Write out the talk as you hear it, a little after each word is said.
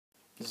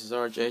This is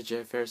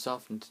RJJ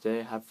Airsoft, and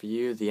today I have for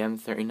you the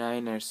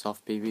M39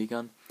 Airsoft BB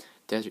gun,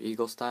 Desert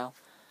Eagle style,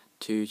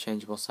 two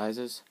changeable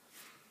sizes,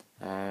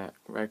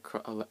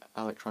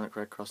 electronic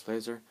Red Cross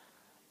laser,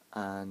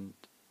 and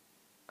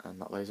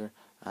not laser,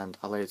 and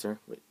a laser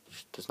which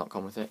does not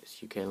come with it.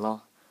 It's UK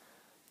law.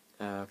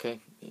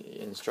 Okay,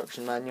 the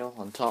instruction manual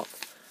on top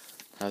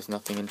has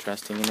nothing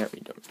interesting in it.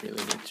 We don't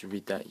really need to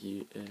read that.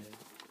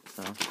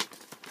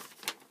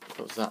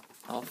 Close that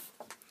off.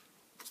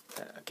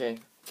 Okay,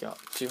 got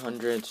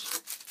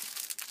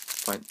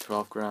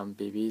 200.12 gram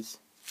BBs.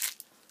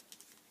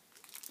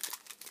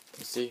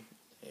 You see,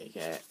 you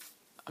get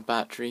a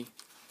battery,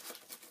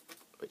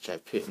 which I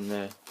put in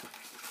the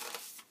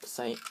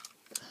sight.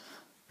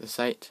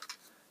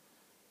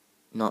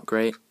 Not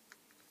great.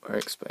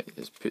 Works, but I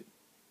just put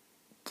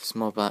the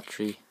small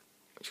battery,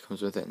 which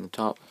comes with it, in the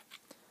top.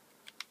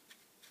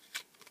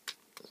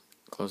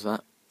 Close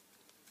that.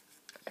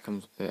 It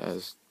comes.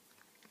 It's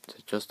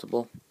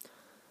adjustable.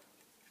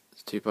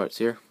 There's two parts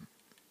here.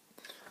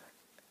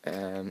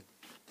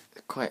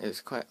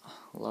 It's quite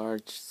a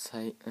large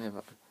sight,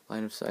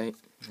 line of sight.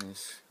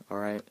 It's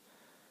alright,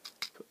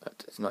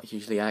 but it's not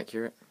hugely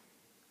accurate.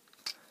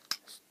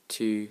 It's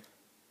two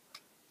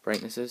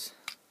brightnesses.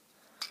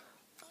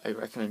 I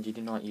recommend you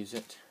do not use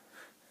it.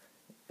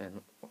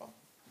 And well,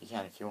 you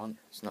can if you want.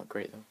 It's not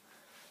great though.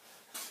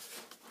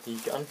 The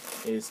gun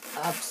is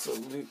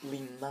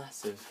absolutely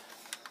massive.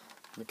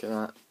 Look at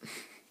that.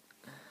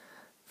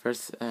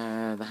 First,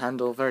 the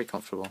handle, very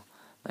comfortable.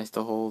 Nice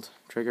to hold.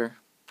 Trigger,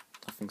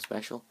 nothing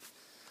special.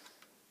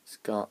 It's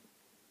got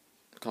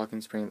a cocking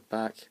spring at the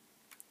back.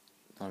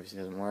 Obviously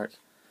doesn't work.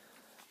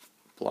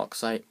 Block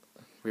sight,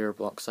 rear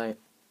block sight.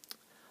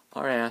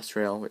 RAS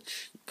rail,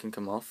 which can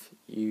come off.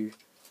 You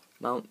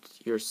mount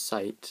your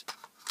sight,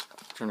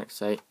 electronic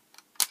sight,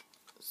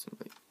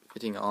 simply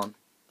fitting it on,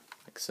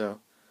 like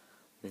so.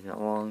 Moving it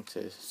along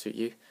to suit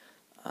you,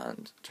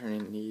 and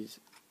turning these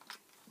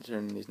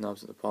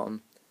knobs at the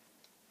bottom.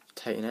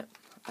 Tighten it.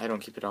 I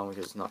don't keep it on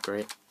because it's not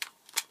great.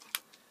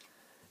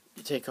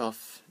 You take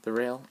off the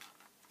rail,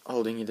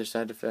 holding either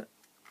side of it,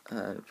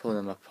 and pulling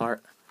them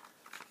apart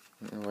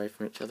and away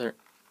from each other.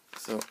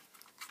 So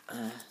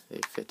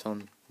they fit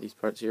on these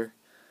parts here.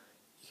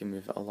 You can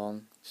move it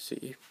along to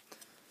suit you.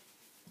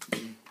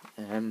 You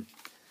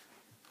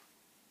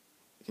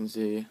can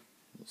see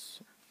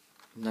it's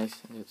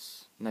nice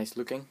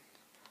looking.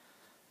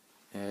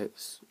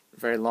 It's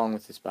very long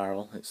with this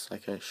barrel. It's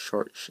like a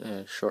short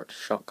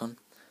shotgun.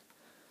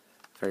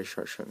 Very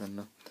short shotgun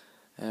though.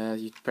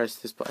 You press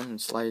this button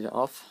and slide it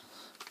off.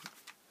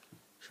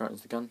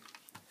 Shortens the gun.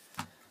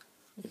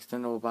 The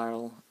extendable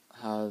barrel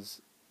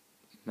has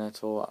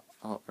metal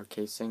outer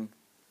casing.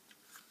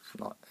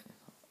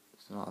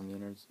 It's not on the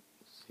innards.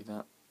 See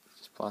that? It's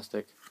just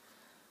plastic.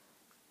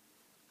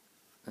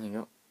 There you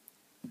go.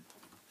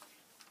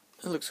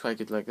 It looks quite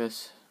good like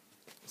this.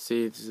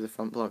 See, this is the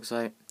front block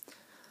sight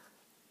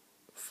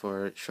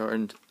for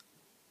shortened,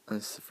 and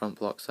this is the front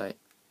block sight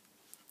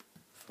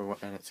for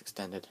when it's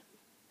extended.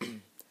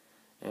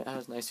 It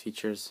has nice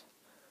features.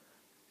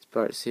 These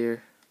parts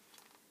here,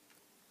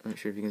 I'm not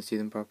sure if you can see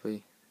them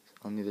properly,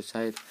 on the other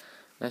side.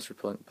 Nice for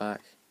pulling it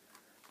back.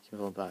 You can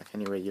pull it back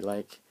any way you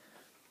like.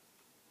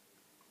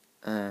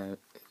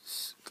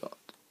 It's got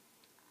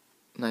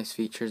nice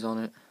features on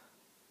it.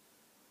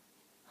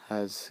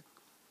 Has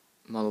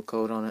model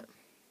code on it.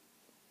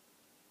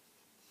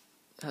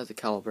 Has a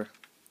caliber,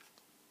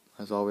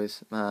 as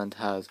always, and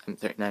has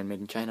M39 made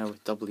in China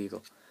with double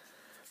eagle.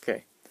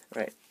 Okay,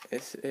 right.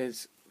 This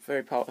is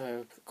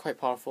quite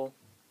powerful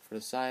for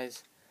the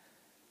size.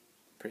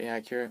 Pretty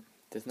accurate.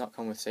 Does not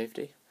come with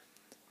safety.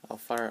 I'll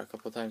fire it a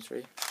couple of times for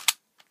you.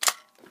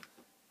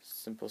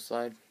 Simple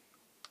slide.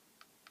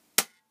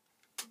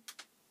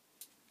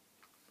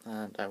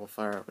 And I will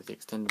fire it with the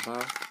extended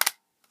barrel.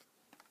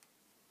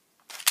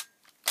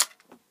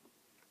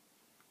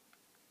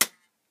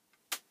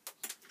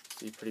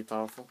 See, pretty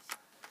powerful.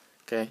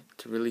 Okay,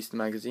 to release the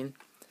magazine,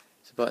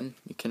 it's a button.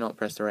 You cannot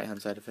press the right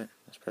hand side of it.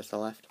 Let's press the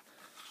left.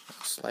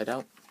 Slide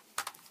out.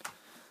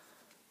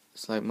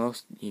 It's like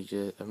most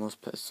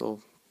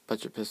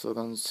budget pistol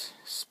guns.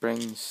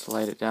 Spring,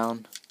 slide it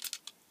down.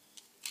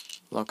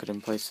 Lock it in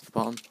place at the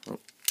bottom. Oh,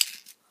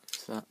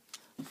 so that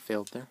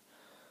failed there.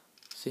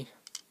 See?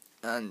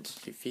 And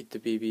you feed the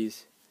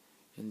BBs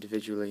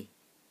individually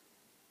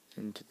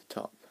into the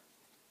top,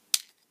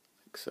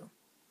 like so.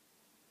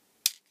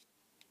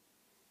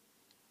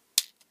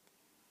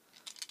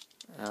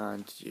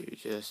 And you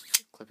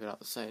just clip it out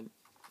the side,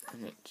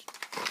 and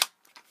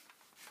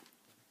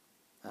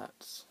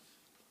that's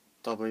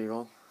double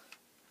eagle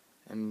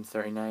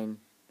M39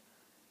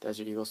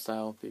 Desert Eagle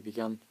style BB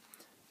gun.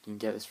 You can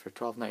get this for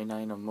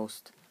 $12.99 on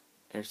most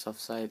airsoft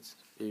sites,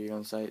 BB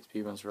gun sites,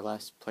 BB guns for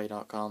less,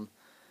 play.com,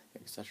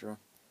 etc.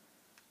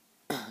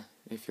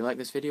 If you like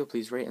this video,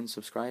 please rate and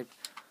subscribe,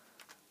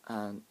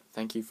 and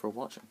thank you for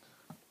watching.